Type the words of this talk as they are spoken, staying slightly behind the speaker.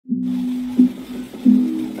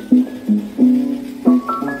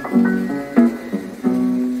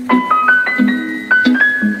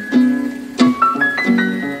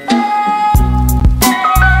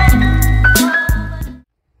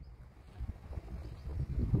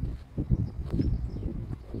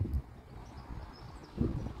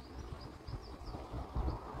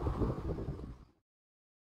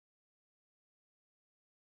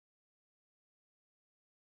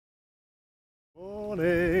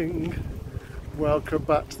Morning, welcome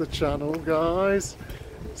back to the channel, guys.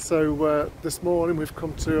 So this morning we've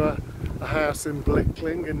come to a house in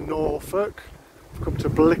Blickling in Norfolk. We've come to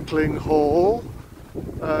Blickling Hall.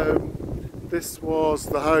 This was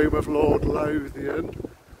the home of Lord Lothian,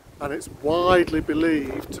 and it's widely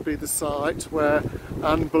believed to be the site where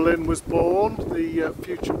Anne Boleyn was born, the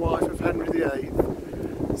future wife of Henry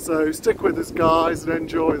VIII. So stick with us, guys, and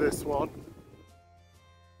enjoy this one.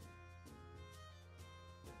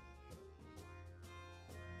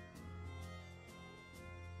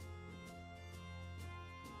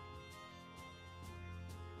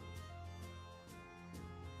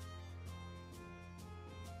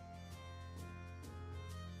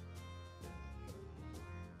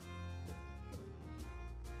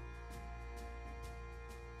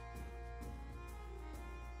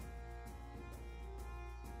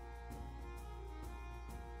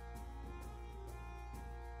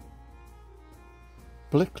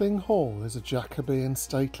 Blickling Hall is a Jacobean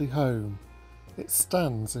stately home. It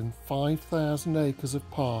stands in 5,000 acres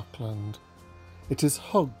of parkland. It is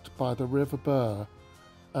hugged by the River Bur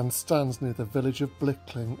and stands near the village of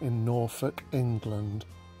Blickling in Norfolk, England.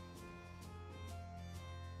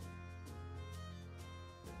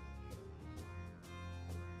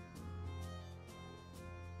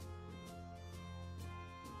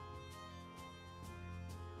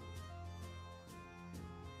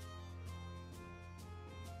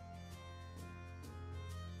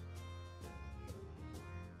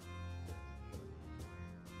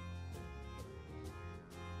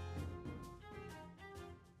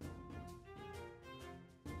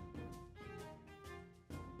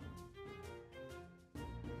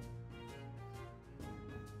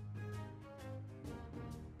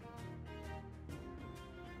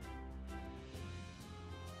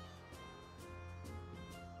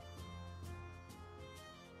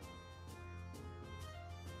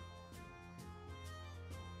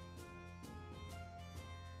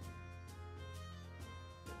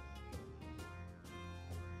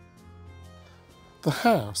 The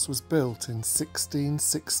house was built in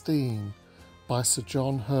 1616 by Sir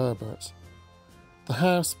John Herbert. The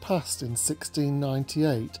house passed in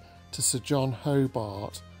 1698 to Sir John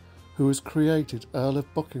Hobart, who was created Earl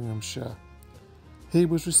of Buckinghamshire. He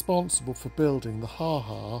was responsible for building the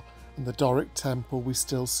Ha-Ha and the Doric Temple we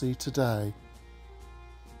still see today.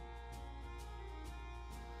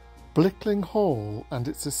 Blickling Hall and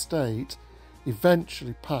its estate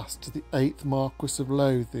eventually passed to the 8th Marquis of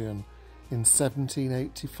Lothian in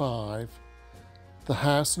 1785. The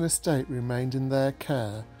house and estate remained in their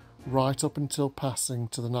care right up until passing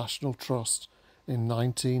to the National Trust in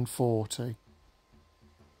 1940.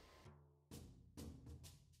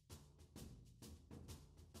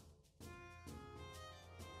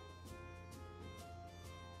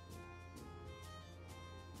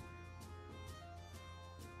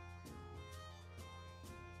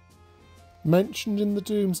 Mentioned in the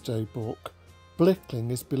Domesday Book, Blickling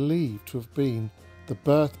is believed to have been the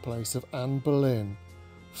birthplace of Anne Boleyn,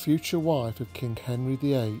 future wife of King Henry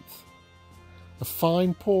VIII. A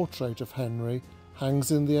fine portrait of Henry hangs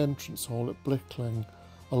in the entrance hall at Blickling,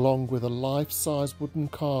 along with a life-size wooden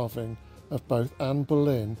carving of both Anne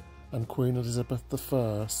Boleyn and Queen Elizabeth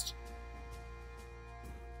I.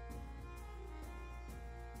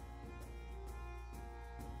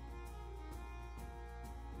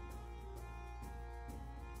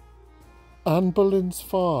 Anne Boleyn's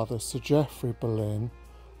father, Sir Geoffrey Boleyn,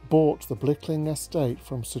 bought the Blickling estate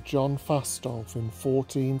from Sir John Fastolf in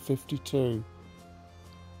 1452.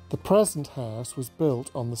 The present house was built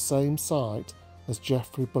on the same site as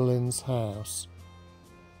Geoffrey Boleyn's house.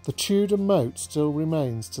 The Tudor moat still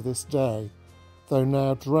remains to this day, though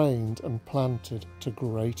now drained and planted to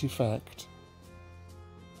great effect.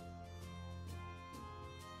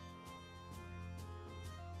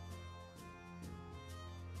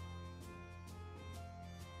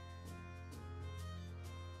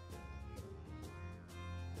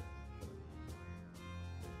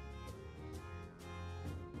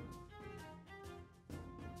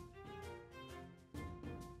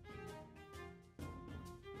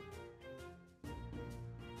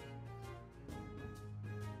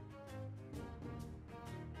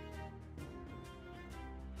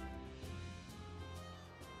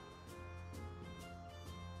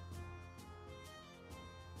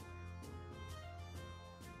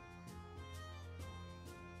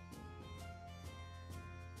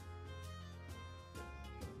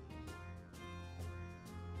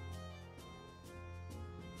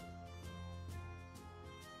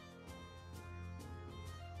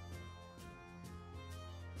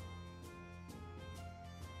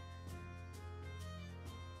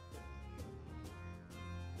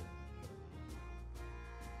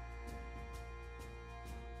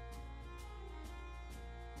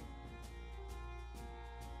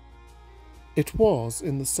 It was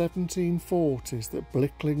in the 1740s that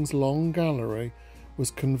Blickling's Long Gallery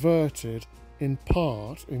was converted in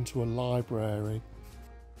part into a library.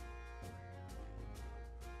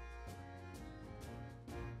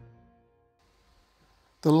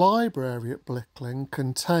 The library at Blickling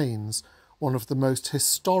contains one of the most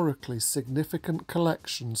historically significant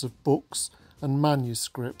collections of books and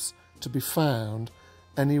manuscripts to be found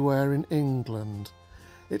anywhere in England.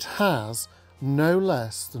 It has no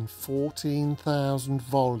less than 14,000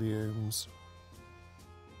 volumes.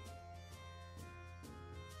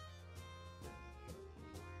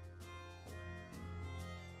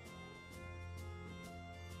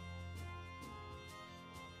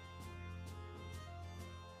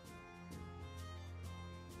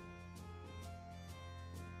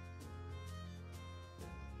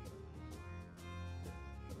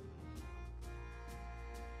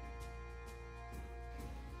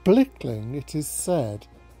 Blickling, it is said,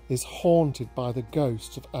 is haunted by the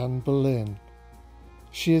ghost of Anne Boleyn.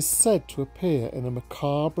 She is said to appear in a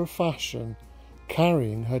macabre fashion,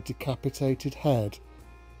 carrying her decapitated head.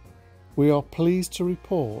 We are pleased to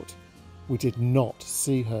report we did not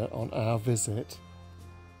see her on our visit.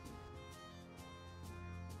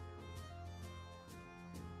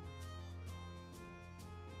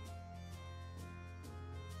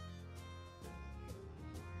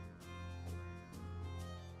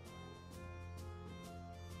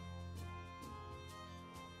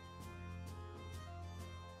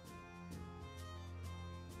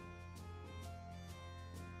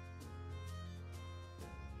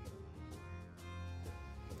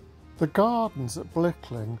 The gardens at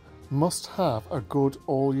Blickling must have a good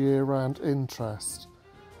all-year-round interest,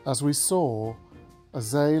 as we saw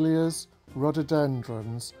azaleas,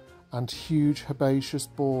 rhododendrons and huge herbaceous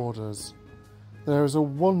borders. There is a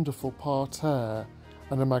wonderful parterre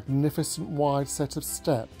and a magnificent wide set of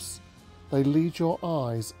steps. They lead your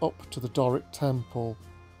eyes up to the Doric Temple.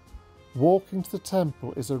 Walking to the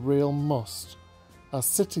temple is a real must, as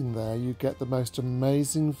sitting there you get the most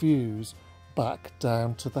amazing views back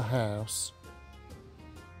down to the house.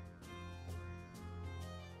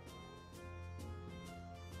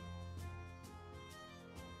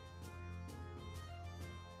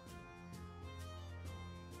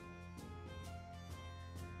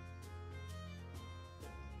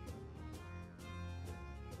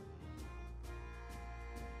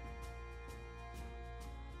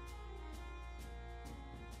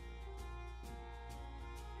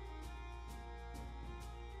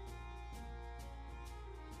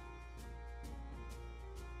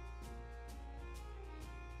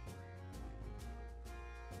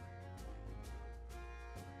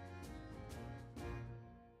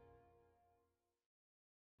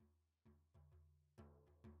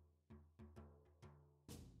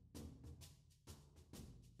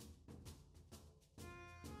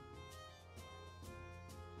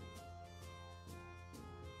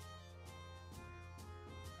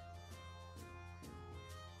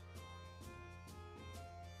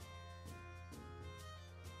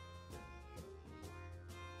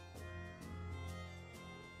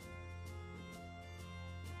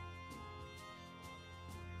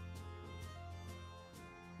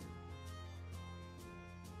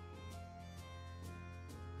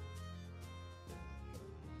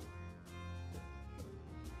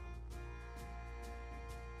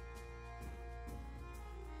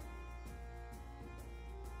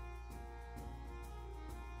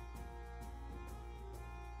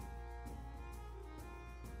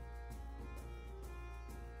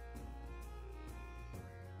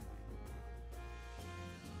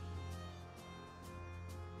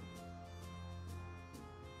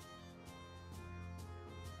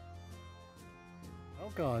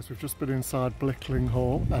 Well guys, we've just been inside Blickling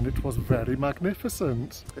Hall and it was very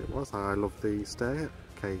magnificent. It was. I love the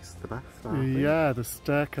staircase the best. Yeah, the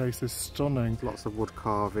staircase is stunning. Lots of wood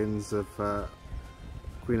carvings of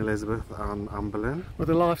Queen Elizabeth and Anne Boleyn. Were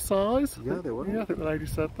they life size? Yeah, they were. Yeah, I think the lady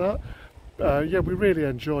said that. Yeah, we really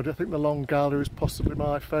enjoyed it. I think the Long Gallery is possibly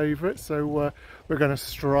my favourite, so we're going to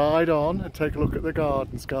stride on and take a look at the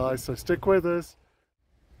gardens, guys, so stick with us.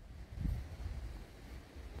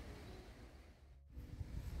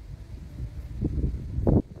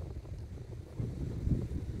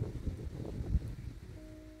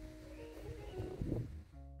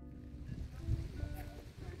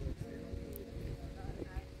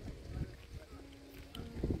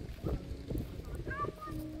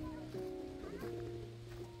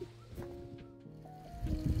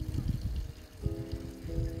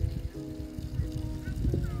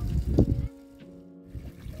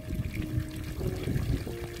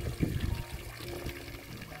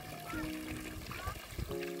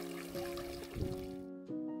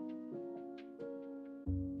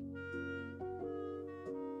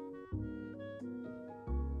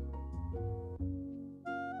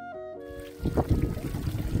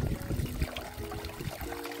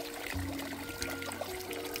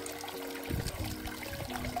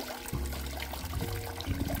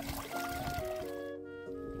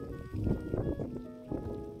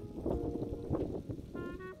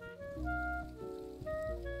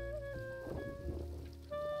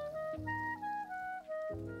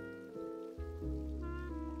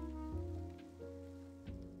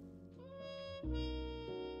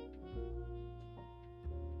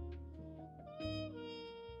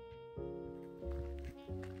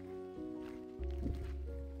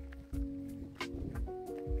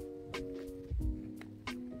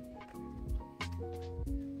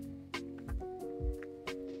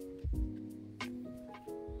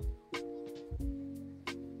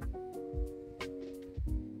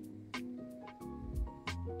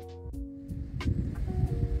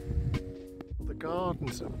 The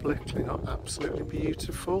gardens at Blickling are absolutely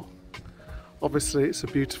beautiful. Obviously it's a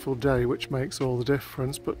beautiful day, which makes all the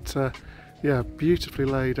difference, but yeah, beautifully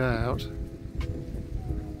laid out.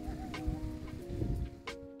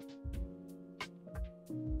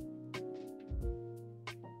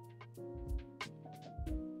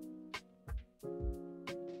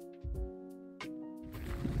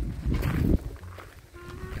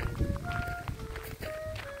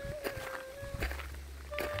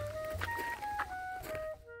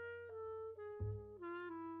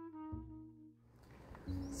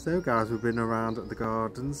 So guys, we've been around at the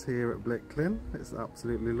gardens here at Blickling. It's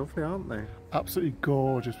absolutely lovely, aren't they? Absolutely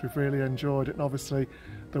gorgeous. We've really enjoyed it, and obviously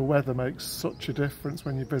the weather makes such a difference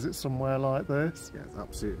when you visit somewhere like this. Yeah, it's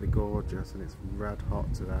absolutely gorgeous, and it's red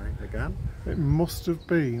hot today again. It must have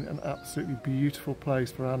been an absolutely beautiful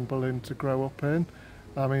place for Anne Boleyn to grow up in.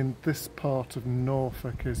 I mean, this part of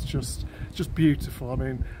Norfolk is just beautiful. I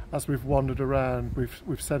mean, as we've wandered around,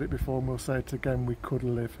 we've said it before and we'll say it again, we could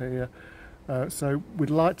live here. So we'd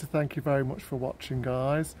like to thank you very much for watching,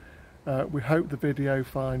 guys. We hope the video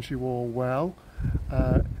finds you all well.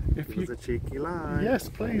 If you a cheeky like. Yes,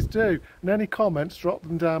 please do. And any comments, drop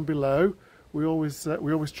them down below. We always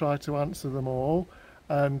try to answer them all.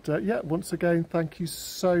 And yeah, once again, thank you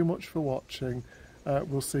so much for watching.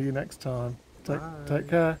 We'll see you next time. Take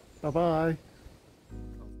care. Bye bye.